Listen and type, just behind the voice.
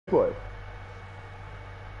Foi.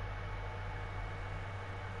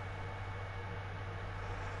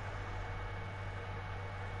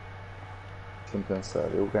 Deixa-me pensar,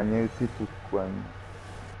 eu ganhei o título quando?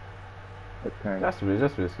 A quem? Já subi, já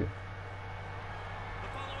subi aqui.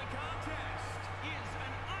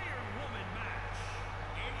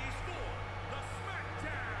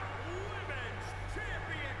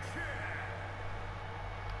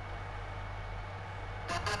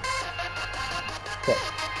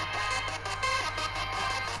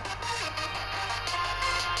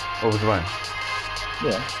 Ouves bem?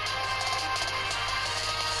 Yeah.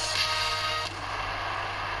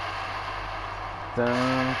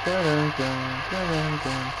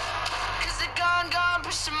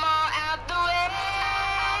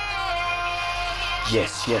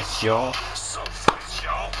 Yes, yes, y'all.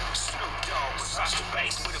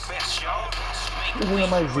 Mas ainda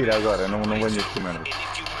mais gira agora, não venho aqui, mano.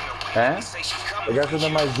 É? A gaja anda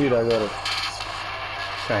mais gira agora.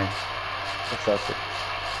 Quem? A Sasha.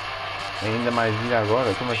 Ainda mais gira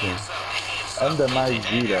agora? Como assim? Anda mais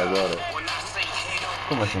gira agora.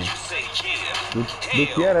 Como assim? Do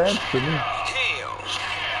que era antes, para mim.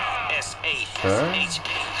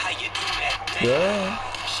 Yeah.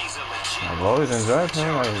 I've always enjoyed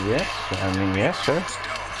her, yes. I mean, yes, sir.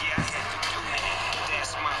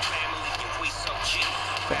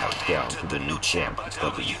 Bow down to the new champ,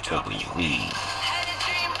 WWE.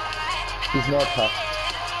 He's not hot.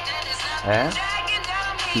 Eh?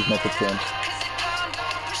 He's not a champ.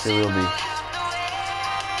 He will be.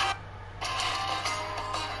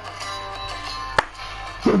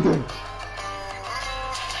 Dun dun.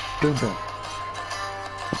 Dun dun.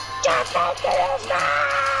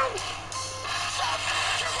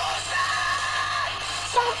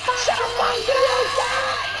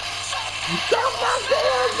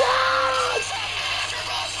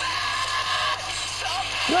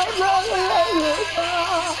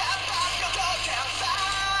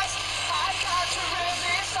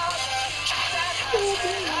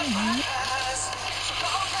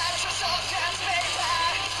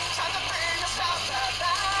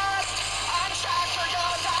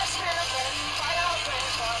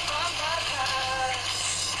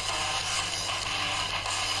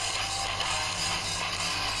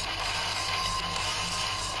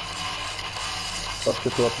 Acho que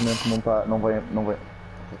a tua oponente não vem.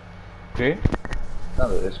 Ok?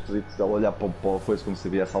 Nada, é esquisito ela olhar para o coisa como se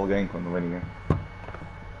viesse alguém quando não vem ninguém.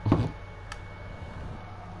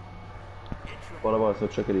 Bora, sou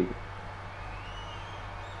chacarico.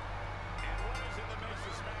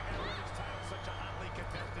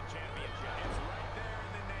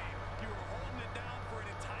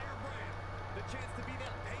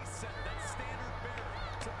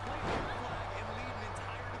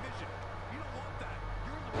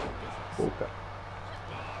 Pouca.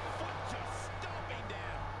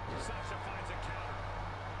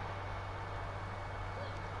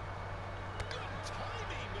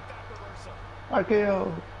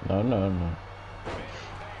 RKO. No.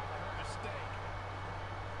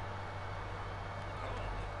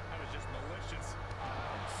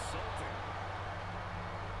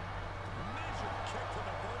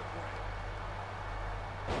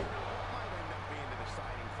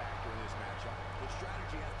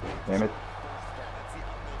 Damn it.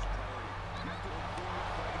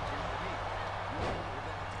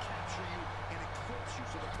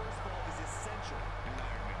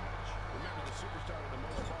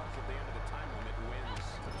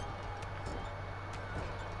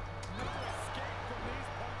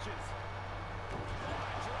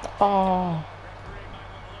 Oh.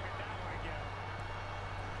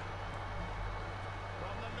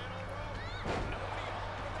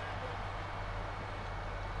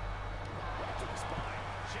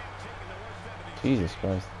 Jesus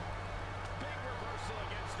Christ.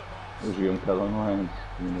 Eu joguei um bocado online,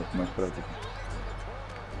 ainda mais prático.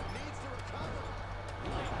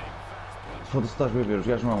 Foda-se, estás a ver os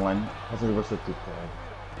gajos no online, fazem reversa tudo, caralho.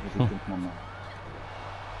 Eu tenho tempo na mão.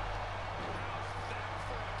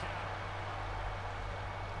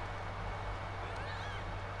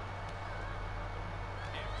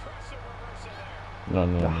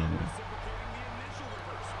 No.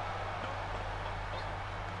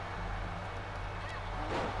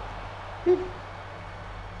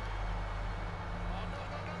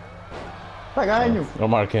 Tá ganho! O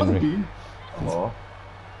Mark Henry. Oh.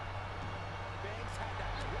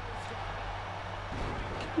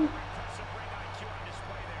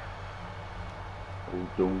 Oh,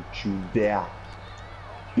 don't you dare!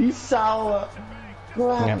 Pisala!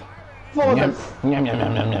 Foda-se!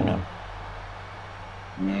 Nham.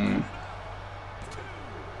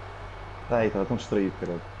 Tá aí, estava tão distraído,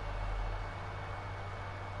 caralho.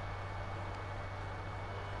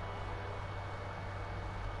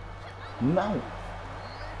 Não!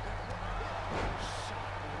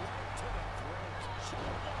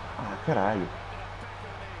 Ah, caralho!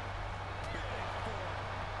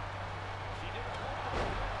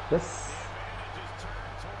 Yes.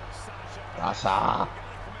 Sasha!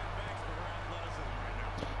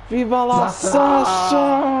 Viva la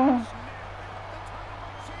Sasha!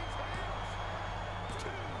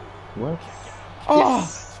 What? Oh!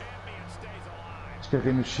 Yes.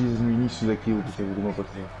 Escrevi no X no início daquilo que teve de uma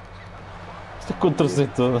partida. Isto contra-se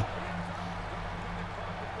toda.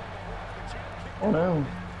 Oh não!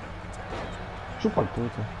 Chupa!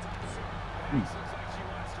 Puta.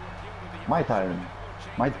 My turn.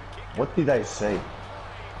 What did I say?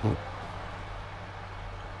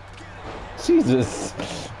 Jesus!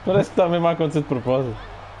 Parece que está mesmo a acontecer de propósito.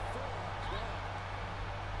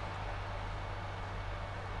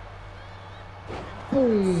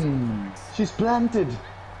 Boom! She's planted!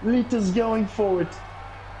 Lita's going for it!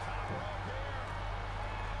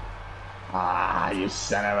 Ah, you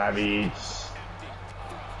son of a bitch!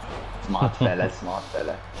 Smart fella, smart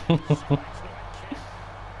fella.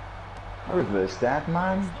 I reversed that,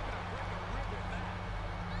 man.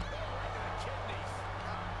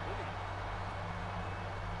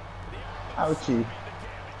 Ouchie.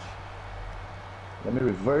 Let me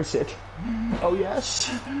reverse it. Oh yes,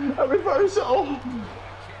 a reversal.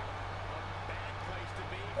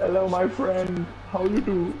 Hello, my friend. How you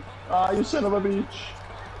do? Ah, you son of a bitch.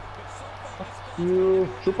 You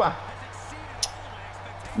chupa.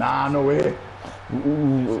 Nah, no way.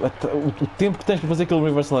 O tempo que tens para fazer aquele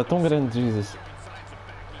reversal é tão grande, Jesus.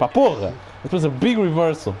 Pá, porra! Depois a big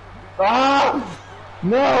reversal. Ah!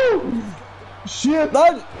 No! Shit!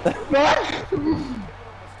 Dá-lhe!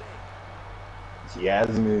 She has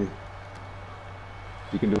me.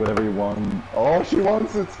 You can do whatever you want. Oh, she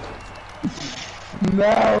wants it.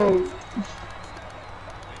 No!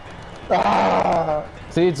 Ah!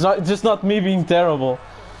 See, it's just not me being terrible.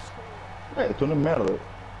 É, eu estou na merda.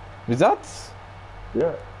 Exato?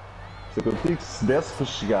 Yeah. Se eu digo que se desse para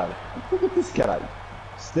chegar. Por que eu disse caralho?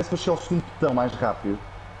 Se desse para chegar ao segundo botão mais rápido,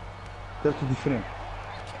 era tudo diferente.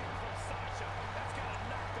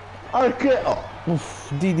 Arque! Oh!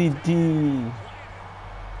 Uf, DDT.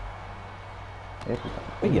 É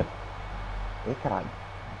puta. Ia. É caralho.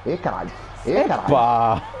 É caralho. É caralho.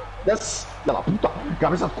 Pá! Desce! Olha lá, puta!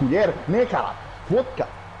 Cabeça de colher! Nem é caralho! Vodka!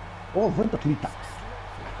 Oh, levanta-te, Lita!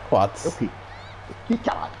 What? É o quê? Que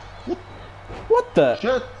caralho? What the?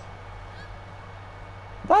 Shit!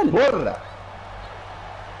 Dá-lhe! Porra!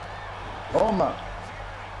 Toma!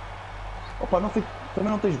 Opa, não tem...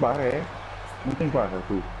 também não tens barra, é? Não tens barra,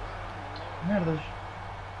 tu? Merdas!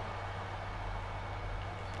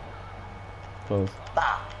 Foda-se.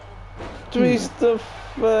 Twist of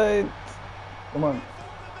fate! Toma!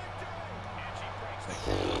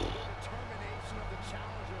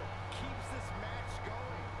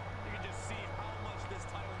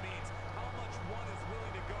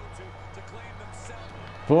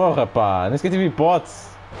 Porra, pá! Nem sequer tive hipótese!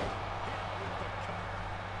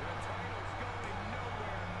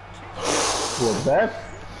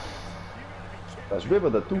 Foda-se! Estás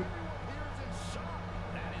bêbada, tu?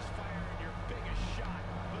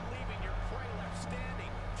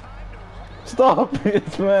 Stop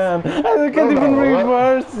it, man! I can't even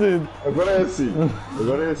reverse it! Agora é assim!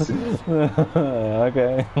 Agora é assim!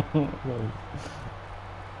 Ok.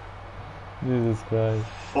 Jesus Christ.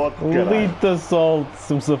 Foda, caralho! Lita Salt,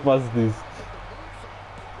 se me safasse disso.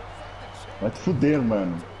 Vai-te foder,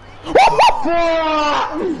 mano!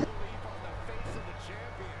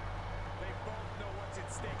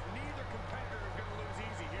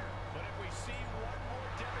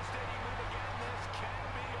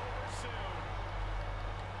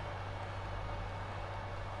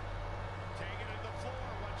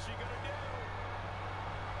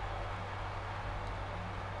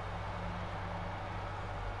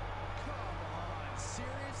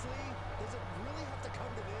 Seriously? Does it really have to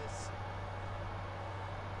come to this?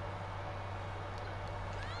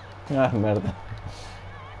 Ah, merda.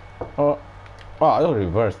 Oh, ele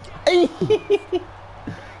reversed. Banks being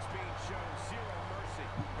shown zero mercy.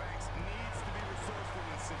 Banks needs to be resourceful in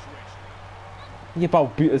this situation. E pá,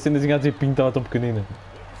 a cenazinha a dizer pinto estava tão pequenina.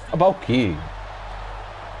 Ah pá, o quê?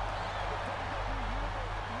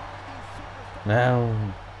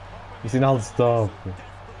 Não. E sinal de stop.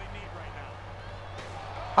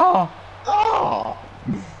 Ah! Ah!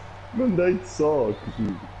 Mandei-te só, que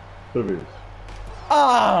giro. Outra vez.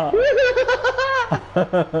 Ah!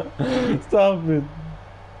 Stop it.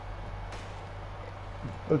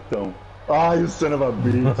 Então. Ai, you son of a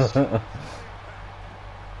bitch.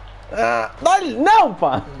 Ah, dá-lhe! Não,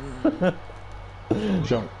 pá!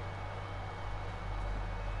 Chão.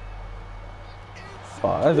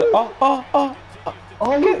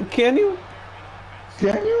 Olha! Can you?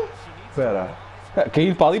 Espera.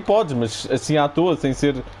 Cair para ali podes, mas assim à toa, sem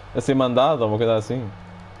ser a ser mandado ou uma coisa assim.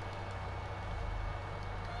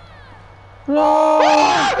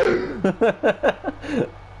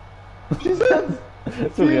 Jesus!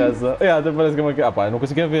 Sua reação. Até parece que é uma. Ah pá, eu não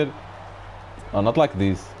conseguia ver. Oh, not like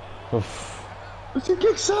this. Uf. She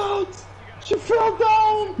kicks out! She fell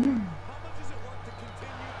down!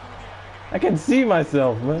 I can see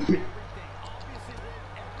myself, man.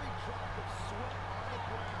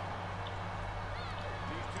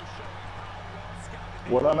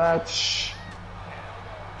 What a match!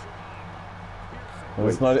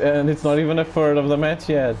 And it's not even a third of the match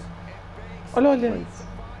yet. Olha.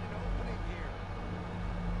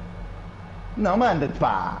 Não, manda-te,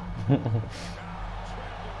 pá!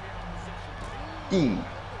 Ih.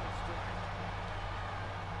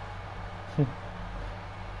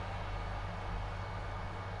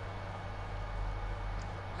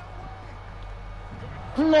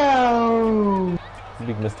 Não!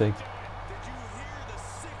 Big mistake.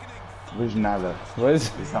 Vejo nada.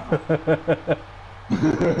 Mas.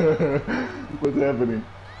 What's happening?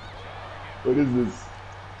 What is this?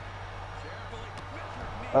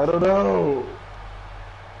 I don't know.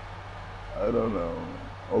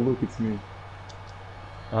 Oh look, it's me.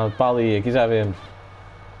 Para ali, aqui já vemos.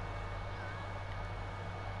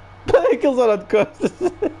 Aqueles horas de costas.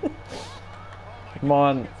 Come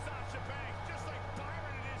on.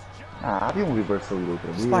 Havia um reverse ali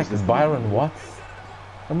outra vez. It's like Byron, what?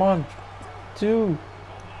 Come on. 2.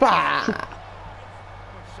 Pá!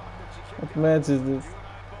 What match is this?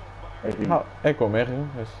 É como é,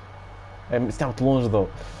 mas. Está muito longe, though.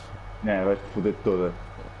 Vai-te foder toda.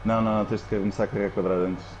 Não, tens de começar a carregar quadrado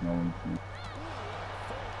antes, senão.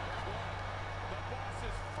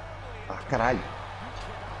 Caralho!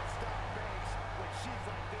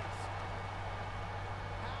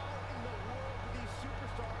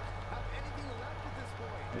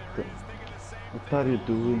 What are you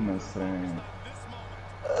doing, my friend?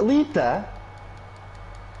 Lita!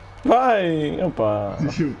 Vai! Opa!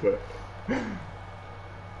 Desculpa.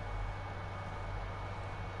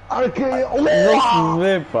 Arqueio! Não se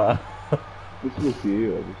vê, pá! Deixa aqui,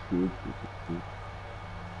 olha, desculpa.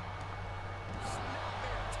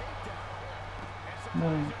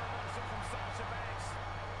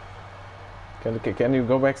 Can you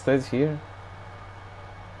go backstage here?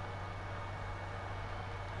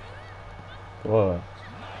 Boa.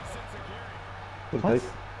 Perfeito.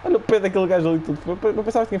 Olha o pé daquele gajo ali tudo. Eu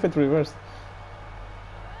pensava que tinha feito reverse.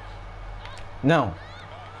 Não.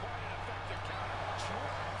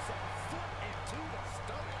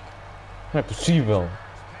 Não é possível.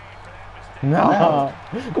 Não.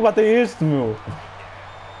 Que combate é este, meu?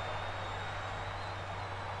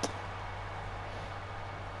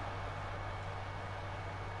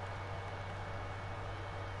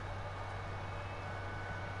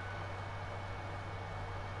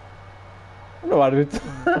 Olha o árbitro.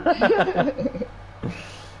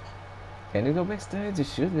 Can you go backstage? You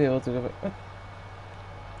should be able to go back.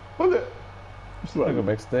 Olha! Isto vai. Go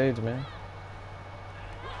backstage, man.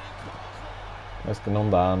 Acho que não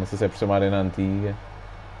dá, não sei se é por ser uma arena antiga.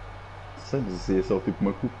 Sei, mas isso aí é só tipo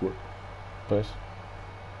uma cúpula. Pois.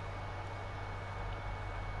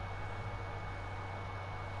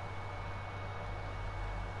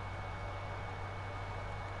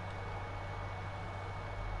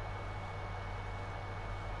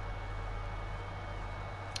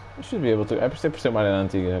 You should be able to. É por ser uma arena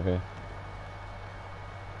antiga, ok.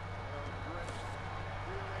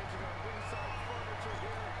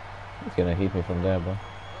 He's gonna hit me from there, bro.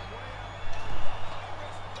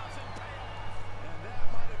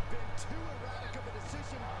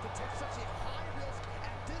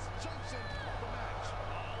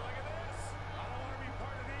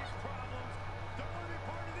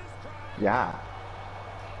 Yeah.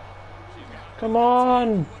 Come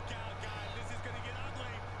on!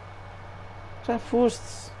 Já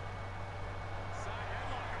foste.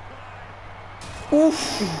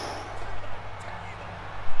 Uff!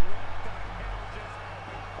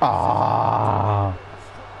 Ah!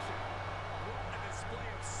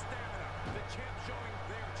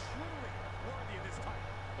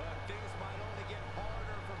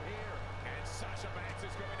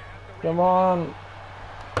 Come on!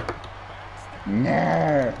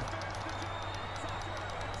 Nah.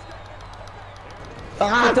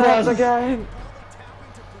 It does again!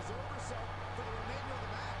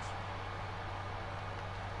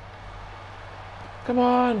 Come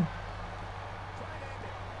on!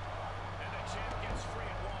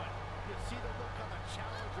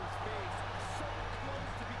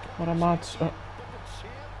 What a match!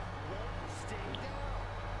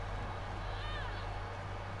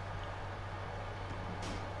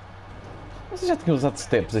 Você já tinha usado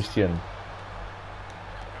steps este ano?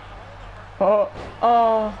 Oh,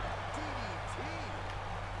 oh.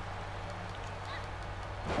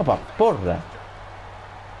 Opa, porra!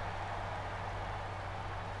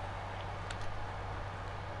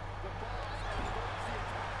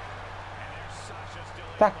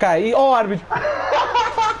 Tá a cair. Oh, árbitro!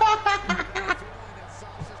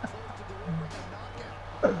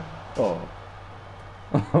 Oh.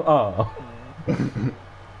 Oh.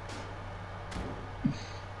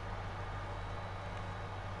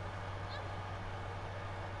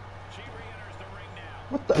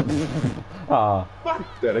 What the? Ah,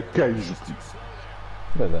 Era queijo.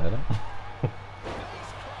 mas era.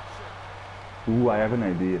 I have an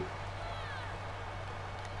idea.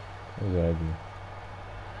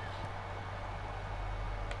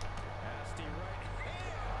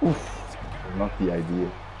 Not the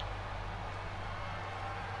idea.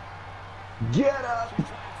 Get up!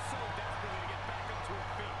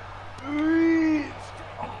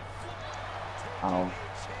 Ow.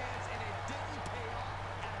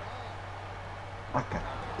 Ah, cara.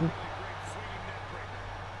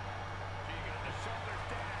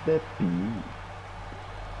 Pepe.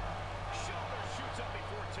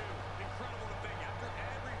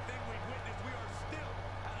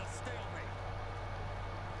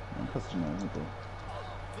 Não faço nada, então.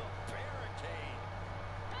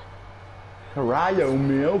 Caralho,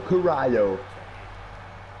 meu caralho.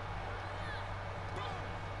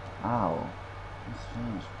 Au. Isso é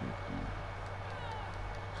um espírito.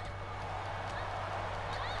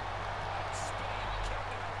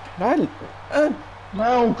 Caralho!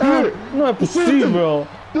 Não, que? Não é possível!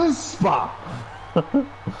 Despa!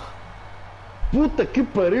 Puta que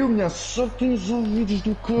pariu, minha sorte tem os ouvidos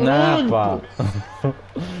do caralho! Não, pá!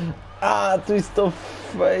 Ah, twist of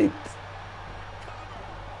fate!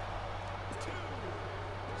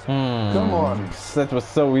 Come on! That was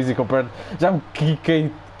so easy compared. Já me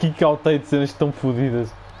kick-outei de cenas tão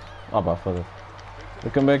fodidas. Ah, pá, foda-se. The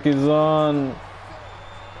comeback is on!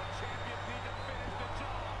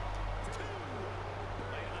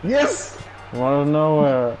 Yes! Out of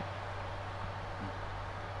nowhere!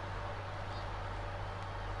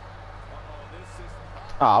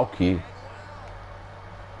 Ah, ok.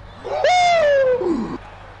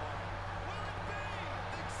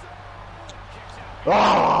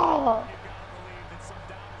 Ah!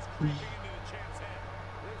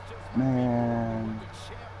 Man.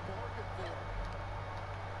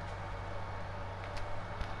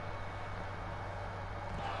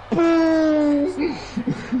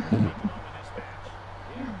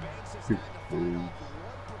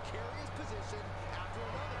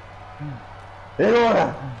 É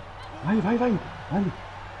hora! Vai, vai, vai! Vai!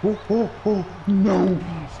 Oh, oh, oh! Não!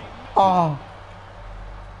 Ah!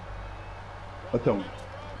 Então.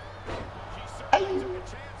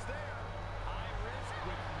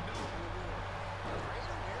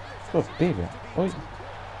 Oh, pega! Oi!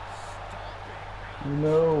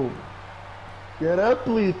 Não! Get up,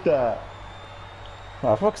 Lita!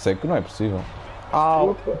 Ah, fuck sake, não é possível.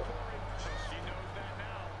 Au!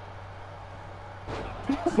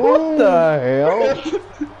 What the hell?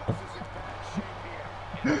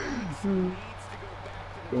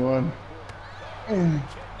 Come on.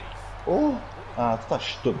 Oh! Ah, tu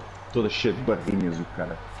estás toda cheia de barrinhas, o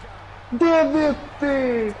cara.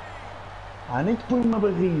 DDT! Ah, nem te põe uma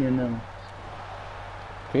barrinha, não.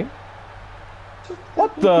 O quê?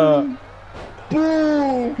 What the?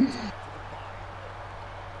 Pum!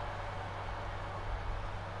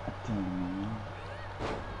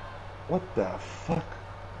 What the fuck?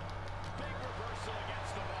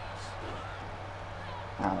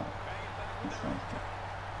 Ah, isso não.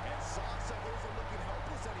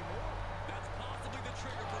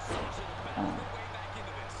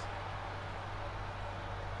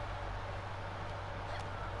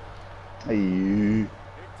 Aí.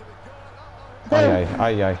 Ai, ai,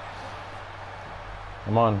 ai, ai.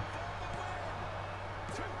 Come on.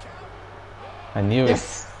 I knew it.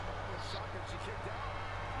 Yes!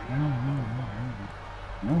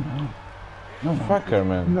 Não, Fucker,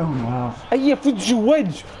 man. não. Ai, eu fui de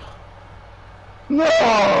joelhos. Não!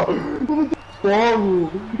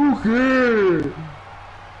 Fogo! O quê?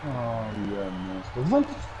 Ai, nossa.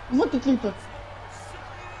 Levanta-te, Lita.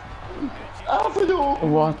 Ah, falhou!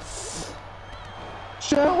 What?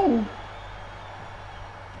 Chão!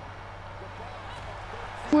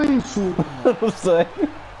 Foi isso! Não sei.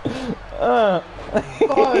 Ah.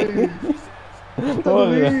 Ai! Tá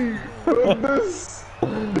Olha. ali! Foda-se!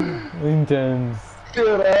 Intense.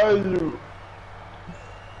 Caralho!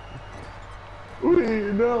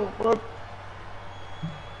 Ui, não!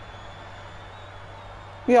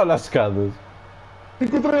 E olha as escadas.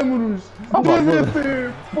 Encontramos-nos! Ah, pá,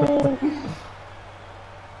 DDT! Pô!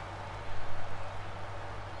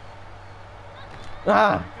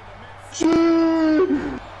 Ah!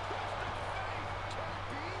 Sim!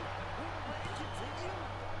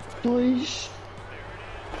 2,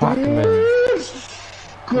 Fuck, man. 3...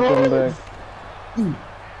 Come back.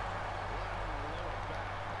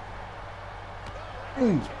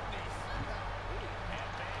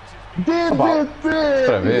 DDT!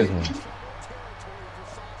 Outra vez, mano.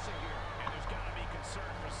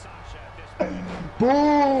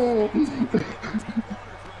 Pô!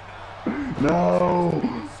 Não!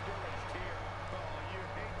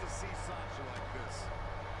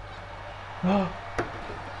 Não!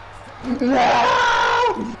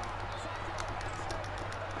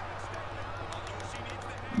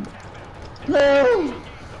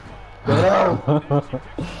 Não!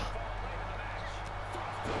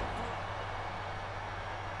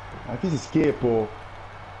 Ah, que isso que, pô?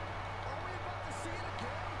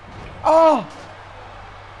 Ah!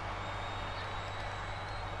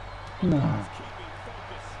 Não.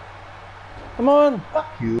 Come on!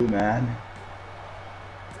 Fuck you, man.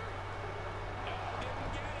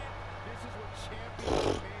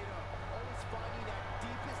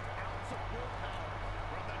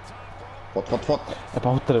 Foto. É para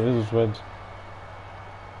outra vez os joelhos.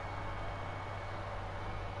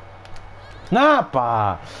 Não,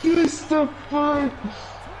 pá! What the fuck?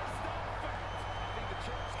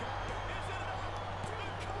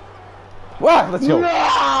 Uau, let's go! No!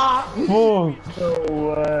 Fogo! No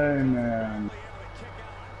way, man.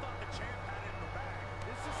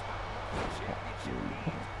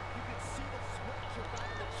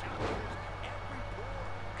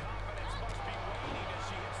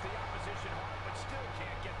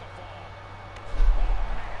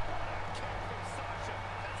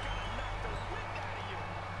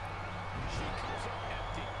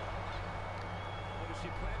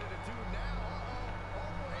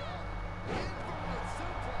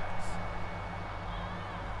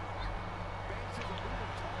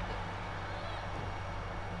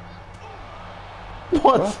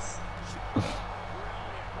 What?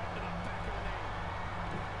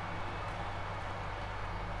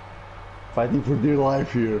 Fighting for dear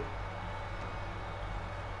life here.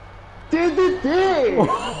 DDT!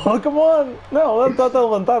 Oh, come on! Não, está a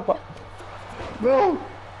levantar, pá! Não!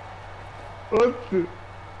 What?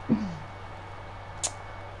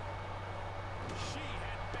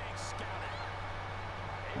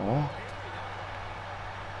 Oh.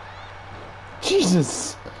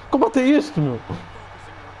 Jesus! Combate é este, meu?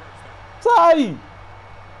 Sai!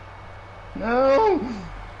 Não!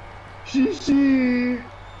 Xixi!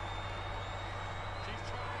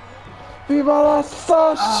 Viva lá,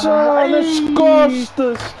 Sasha! Ai. Nas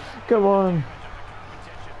costas! Come on!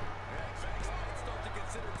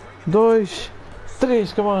 2,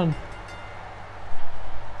 3, come on!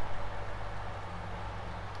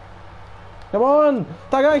 Come on!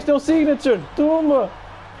 Tá ganho, isto é um signature! Tumba!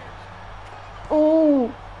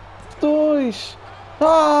 1, 2...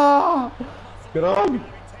 Ah! Caralho!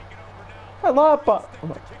 Vai lá, pá!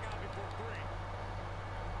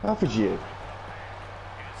 Ah, fugir.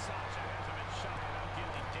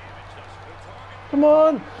 Come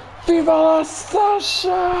on! Viva lá,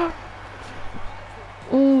 Sasha!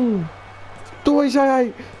 1, 2,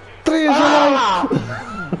 ai, 3, ai!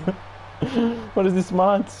 What is this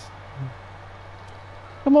match?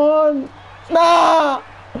 Come on! No!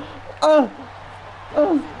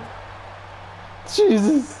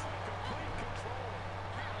 Jesus!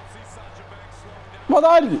 Vou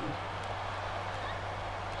dar-lhe!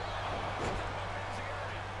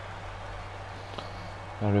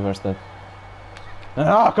 I'll reverse that.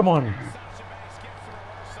 Ah, come on!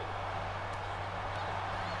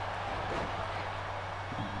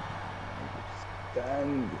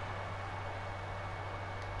 Stand.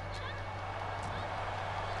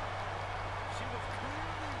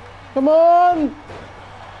 Come on!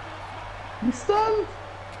 Stand.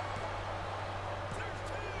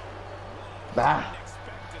 Ah.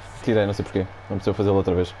 Tirei, não sei porquê. Não precisa fazê-lo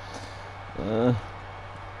outra vez.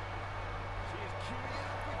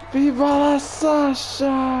 Viva la Sasha!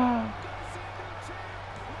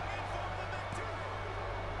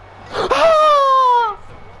 Ah!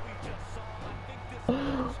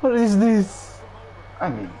 What is this? I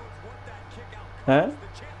mean, Hã?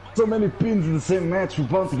 so many pins in the same match, we're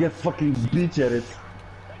bound to get fucking bitch at it.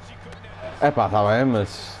 É pá, tá bem,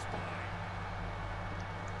 mas...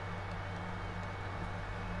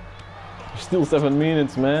 Still 7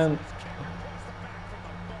 minutes, man.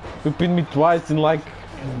 You pinned me twice in like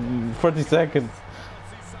 30 seconds.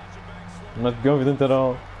 Not confident at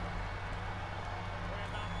all.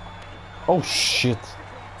 Oh shit.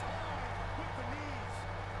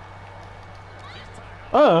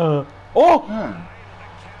 Ah! Oh!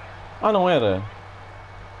 Ah, não era.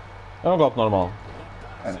 Era um golpe normal.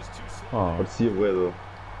 Oh. Parecia bué.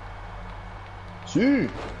 Sim!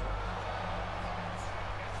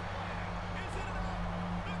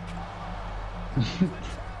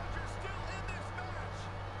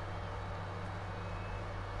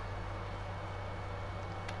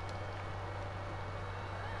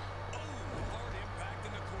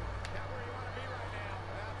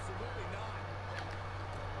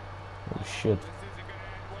 Oh shit.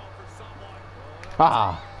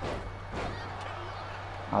 Ah!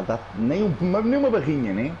 Ah, dá nenhuma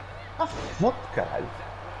barrinha, né? Ah, foda, caralho.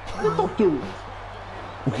 Então tu.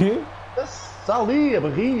 O quê? Está ali a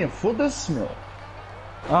barrinha, foda-se, meu.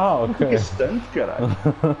 Ah, Não ok. ficas tanto, caralho.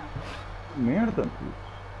 Merda,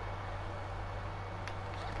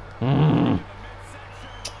 I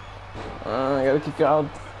gotta kick out.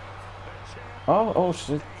 Oh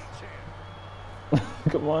shit.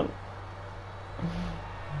 Come on.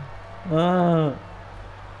 Ah.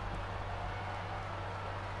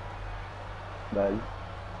 Dá-lhe.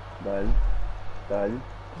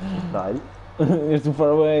 You're too far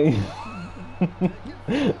away.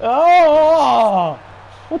 Oh!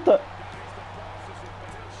 What the?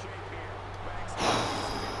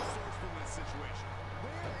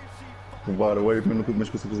 Bora, mas nunca mais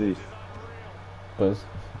consigo fazer isto. Pois.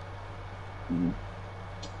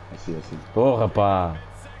 Assim. Porra, pá.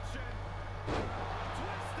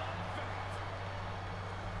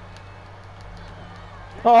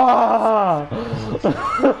 Ah!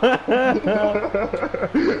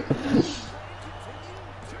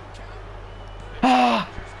 Ah!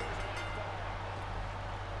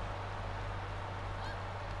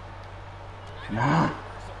 Ah,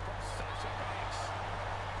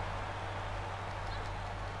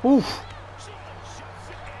 Uf!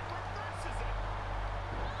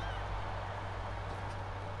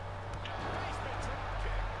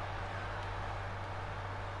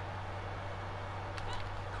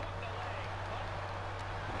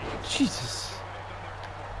 Jesus!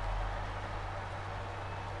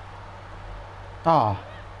 Ah!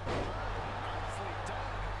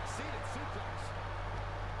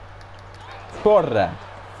 Porra!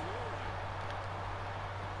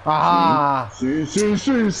 Ah! sim.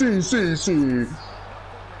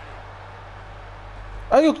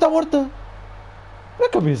 Ai, o que está morta! Na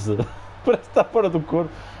cabeça! Parece que está fora do corpo.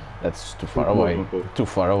 That's too far away. Too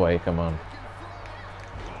far away, come on.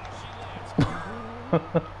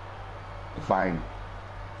 Fine.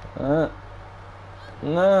 Ah.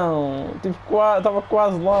 Não, estava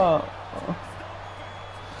quase lá.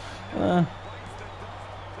 Ah.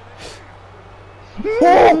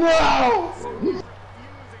 Oh, não!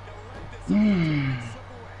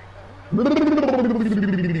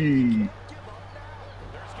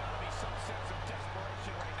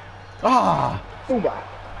 Ah! Uba.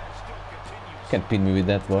 Can't pin me with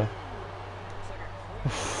that, boy.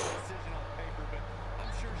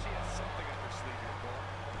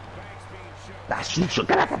 Dá xuxa.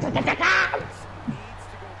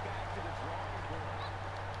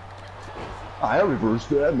 Ah, I reversed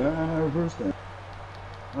that, man. I reversed that.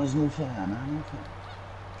 Mas não foi, não foi.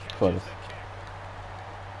 Foda-se.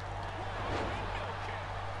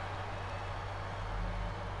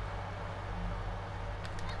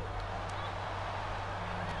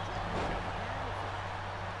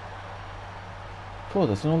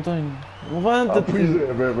 Foda-se, não tenho. Levanta-te! Pois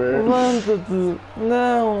é, bebê. Levanta-te!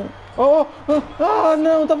 Não! Oh! Ah,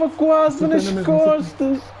 não! Estava quase nas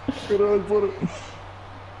costas! Caralho, bora.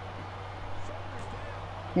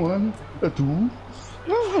 Mano, é tu?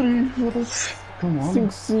 Ai, foda-se. Come on.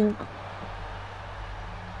 5-5.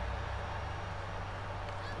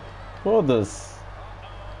 Foda-se.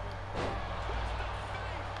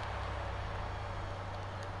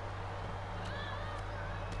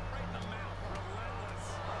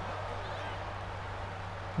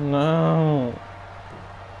 Não.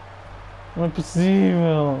 Não é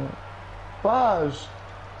possível. Paz.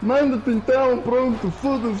 Manda-te então, pronto,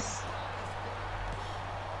 foda-se.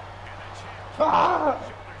 Ah!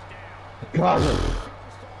 Cara!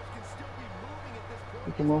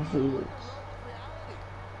 Eu tô mal feio.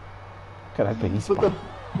 Caralho, pega isso, pá.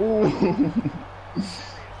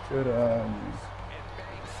 Caralho.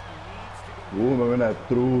 Uma, mano, é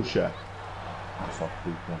trouxa. Ah, só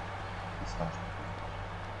puta. Isso faz.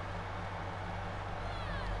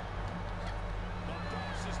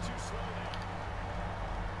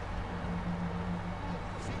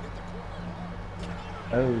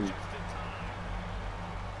 Oh.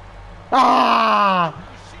 Ah!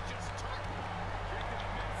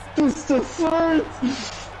 Tu safado!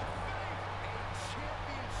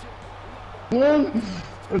 Mano!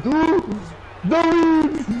 Tu!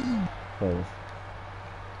 David! Foda-se.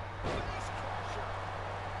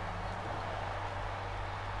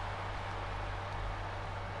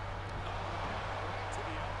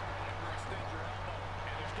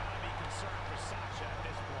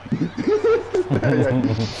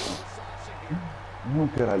 Não,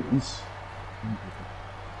 caralho, isso.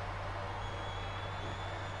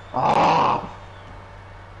 Ah!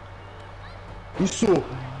 Isso!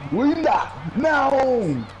 Linda!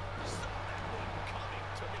 Não!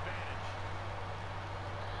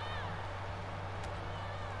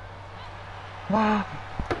 Ah!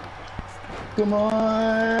 Come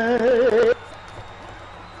on!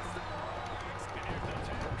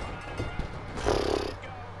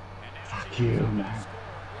 Fuck you, man.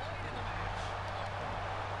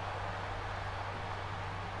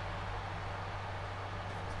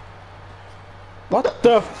 What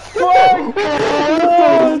the fuck?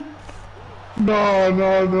 No,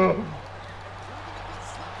 no, no.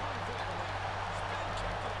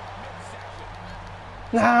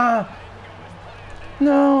 Ah!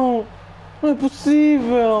 Não! Não é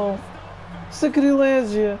possível!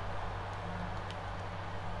 Sacrilégio!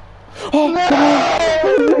 Oh, come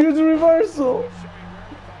on! Huge reversal!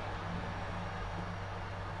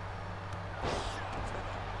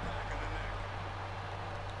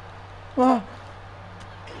 Ah!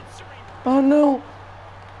 Oh, não!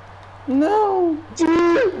 Não!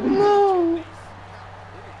 Não!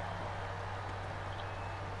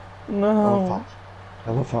 Não!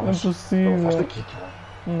 Ela faz. Não é possível. Ela faz daqui, cara.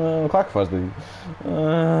 Não, claro que faz daí.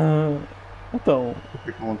 Ah, então, O que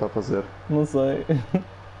é que não está a fazer? não sei.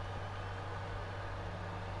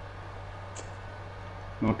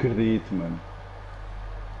 Não acredito, mano.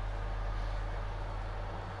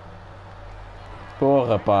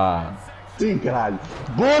 Porra, pá. Sim, caralho.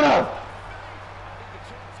 Bora!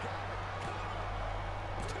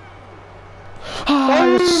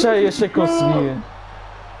 Ai, achei que conseguia.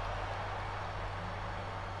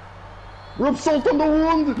 Rob soltando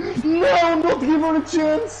aonde? Não, not give her a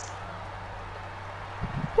chance.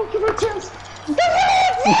 Don't give her a chance.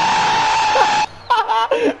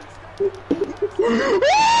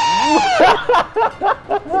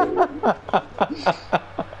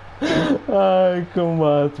 Ai,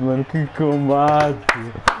 combate, mano, que combate!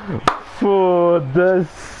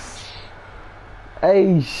 Foda-se!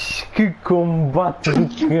 Eis, que combate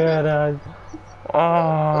do caralho!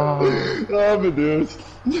 Ah, Oh, meu Deus.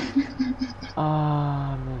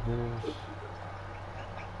 ah, meu Deus!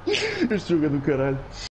 Este jogo é do caralho.